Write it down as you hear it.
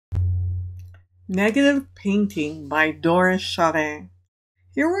Negative Painting by Doris Charest.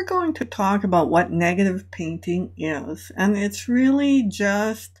 Here we're going to talk about what negative painting is, and it's really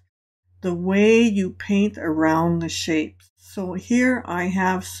just the way you paint around the shapes. So here I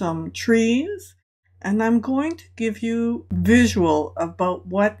have some trees, and I'm going to give you visual about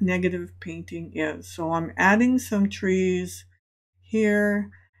what negative painting is. So I'm adding some trees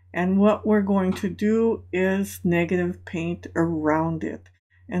here, and what we're going to do is negative paint around it.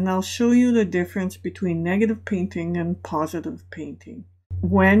 And I'll show you the difference between negative painting and positive painting.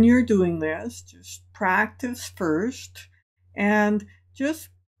 When you're doing this, just practice first and just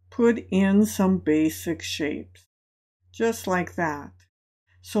put in some basic shapes, just like that.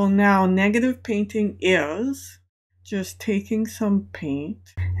 So now negative painting is just taking some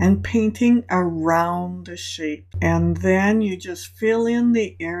paint and painting around the shape. And then you just fill in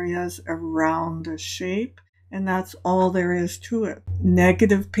the areas around the shape. And that's all there is to it.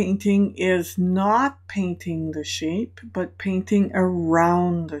 Negative painting is not painting the shape, but painting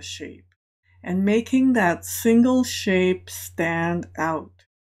around the shape and making that single shape stand out.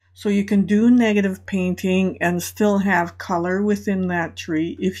 So you can do negative painting and still have color within that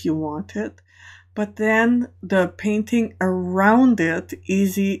tree if you want it. But then the painting around it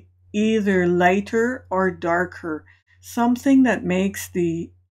is either lighter or darker, something that makes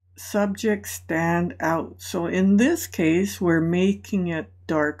the subject stand out. So in this case, we're making it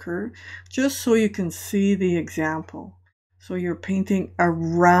darker just so you can see the example. So you're painting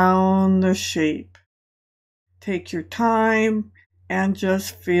around the shape. Take your time and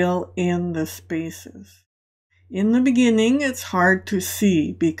just fill in the spaces. In the beginning, it's hard to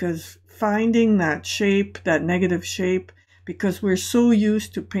see because finding that shape, that negative shape, because we're so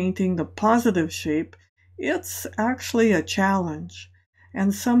used to painting the positive shape, it's actually a challenge.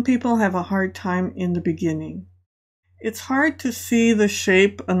 And some people have a hard time in the beginning. It's hard to see the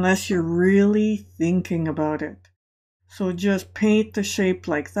shape unless you're really thinking about it. So just paint the shape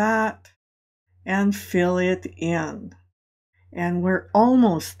like that and fill it in. And we're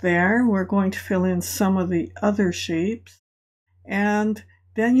almost there. We're going to fill in some of the other shapes. And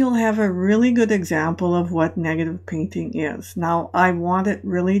then you'll have a really good example of what negative painting is. Now, I want it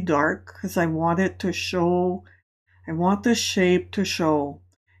really dark because I want it to show, I want the shape to show.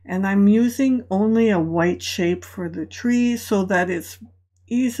 And I'm using only a white shape for the tree so that it's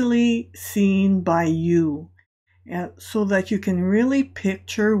easily seen by you. And so that you can really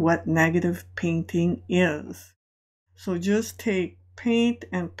picture what negative painting is. So just take paint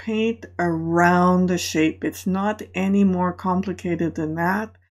and paint around the shape. It's not any more complicated than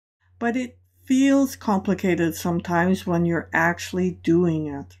that, but it feels complicated sometimes when you're actually doing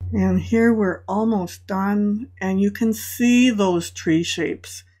it. And here we're almost done, and you can see those tree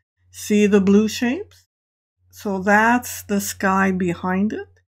shapes. See the blue shapes? So that's the sky behind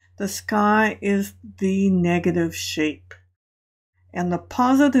it. The sky is the negative shape. And the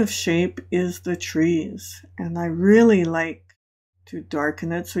positive shape is the trees. And I really like to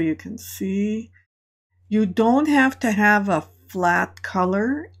darken it so you can see. You don't have to have a flat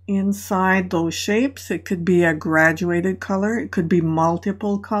color inside those shapes. It could be a graduated color. It could be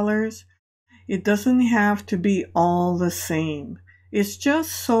multiple colors. It doesn't have to be all the same. It's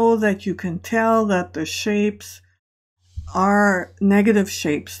just so that you can tell that the shapes are negative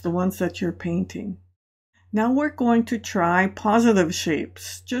shapes, the ones that you're painting. Now we're going to try positive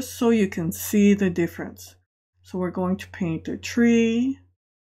shapes, just so you can see the difference. So we're going to paint a tree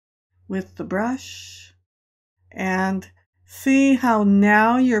with the brush and see how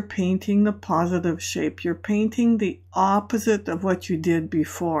now you're painting the positive shape. You're painting the opposite of what you did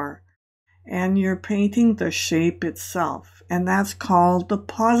before. And you're painting the shape itself. And that's called the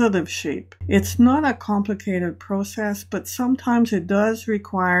positive shape. It's not a complicated process, but sometimes it does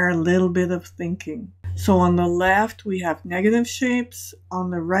require a little bit of thinking. So on the left, we have negative shapes.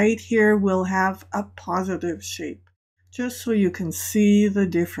 On the right here, we'll have a positive shape, just so you can see the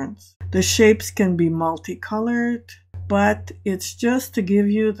difference. The shapes can be multicolored, but it's just to give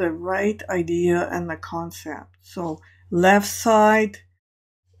you the right idea and the concept. So left side,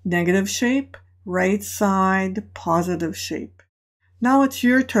 negative shape, right side, positive shape. Now it's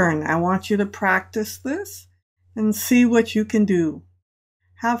your turn. I want you to practice this and see what you can do.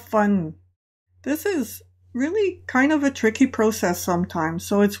 Have fun. This is really kind of a tricky process sometimes,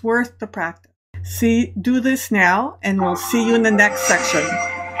 so it's worth the practice. Do this now, and we'll see you in the next section.